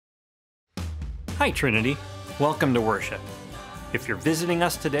Hi Trinity, welcome to worship. If you're visiting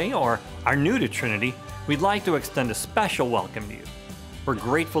us today or are new to Trinity, we'd like to extend a special welcome to you. We're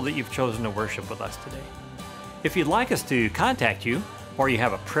grateful that you've chosen to worship with us today. If you'd like us to contact you, or you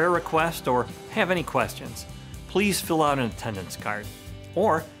have a prayer request or have any questions, please fill out an attendance card,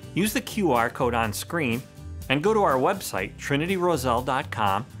 or use the QR code on screen and go to our website,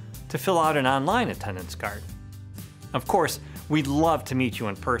 trinityroselle.com, to fill out an online attendance card. Of course, we'd love to meet you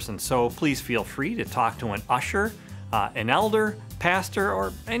in person, so please feel free to talk to an usher, an elder, pastor,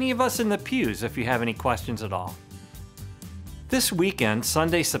 or any of us in the pews if you have any questions at all. This weekend,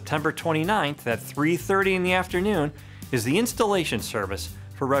 Sunday, September 29th at 3:30 in the afternoon, is the installation service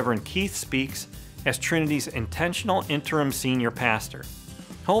for Reverend Keith Speaks as Trinity's intentional interim senior pastor.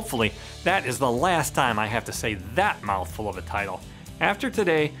 Hopefully, that is the last time I have to say that mouthful of a title. After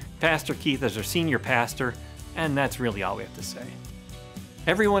today, Pastor Keith is our senior pastor, and that's really all we have to say.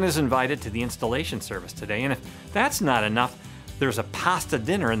 Everyone is invited to the installation service today, and if that's not enough, there's a pasta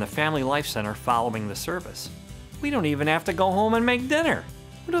dinner in the Family Life Center following the service. We don't even have to go home and make dinner.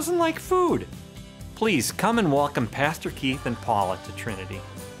 Who doesn't like food? Please come and welcome Pastor Keith and Paula to Trinity.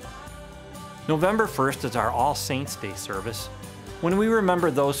 November 1st is our All Saints Day service, when we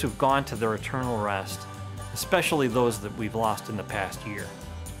remember those who've gone to their eternal rest, especially those that we've lost in the past year.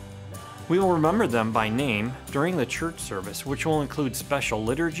 We will remember them by name during the church service, which will include special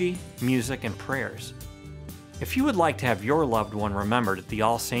liturgy, music, and prayers. If you would like to have your loved one remembered at the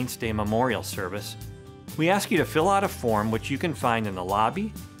All Saints Day Memorial Service, we ask you to fill out a form which you can find in the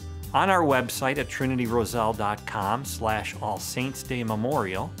lobby, on our website at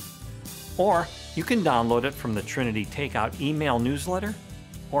trinityroselle.com/allsaintsdaymemorial, or you can download it from the Trinity Takeout email newsletter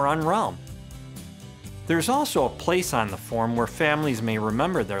or on Realm. There's also a place on the form where families may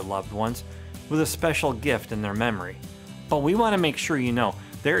remember their loved ones with a special gift in their memory. But we want to make sure you know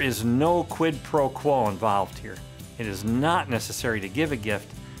there is no quid pro quo involved here. It is not necessary to give a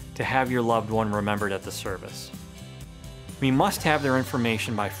gift to have your loved one remembered at the service. We must have their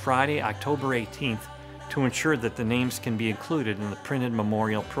information by Friday, October 18th to ensure that the names can be included in the printed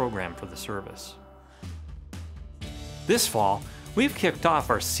memorial program for the service. This fall, we've kicked off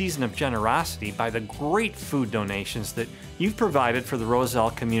our season of generosity by the great food donations that you've provided for the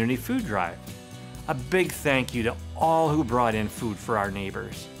Roselle Community Food Drive. A big thank you to all who brought in food for our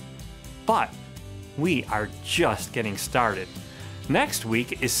neighbors. But we are just getting started. Next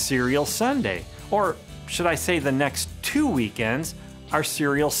week is Cereal Sunday, or should I say the next 2 weekends are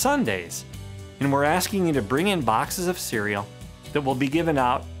Cereal Sundays. And we're asking you to bring in boxes of cereal that will be given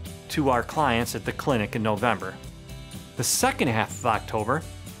out to our clients at the clinic in November. The second half of October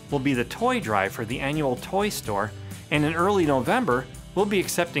will be the toy drive for the annual toy store, and in early November, we'll be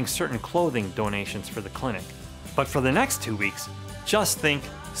accepting certain clothing donations for the clinic. But for the next 2 weeks, just think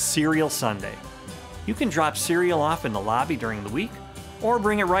Cereal Sunday. You can drop cereal off in the lobby during the week, or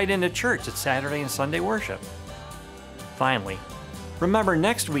bring it right into church at Saturday and Sunday worship. Finally, remember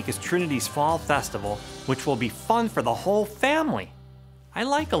next week is Trinity's Fall Festival, which will be fun for the whole family. I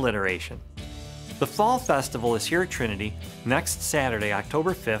like alliteration. The Fall Festival is here at Trinity next Saturday,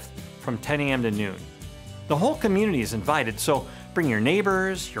 October 5th from 10 a.m. to noon. The whole community is invited, so bring your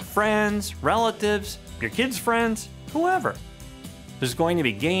neighbors, your friends, relatives, your kids' friends, whoever. There's going to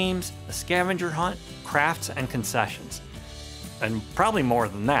be games, a scavenger hunt, crafts, and concessions. And probably more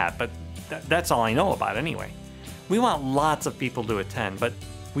than that, but that's all I know about anyway. We want lots of people to attend, but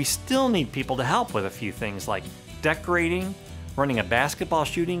we still need people to help with a few things like decorating, running a basketball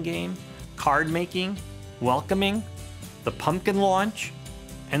shooting game, card making, welcoming, the pumpkin launch,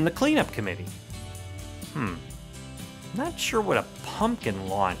 and the cleanup committee. Not sure what a pumpkin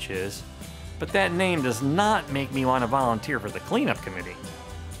launch is, but that name does not make me want to volunteer for the cleanup committee.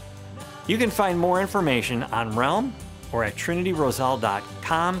 You can find more information on Realm or at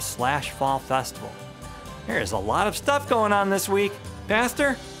trinityroselle.com/fall festival. There is a lot of stuff going on this week.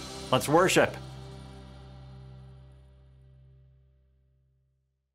 Pastor, let's worship.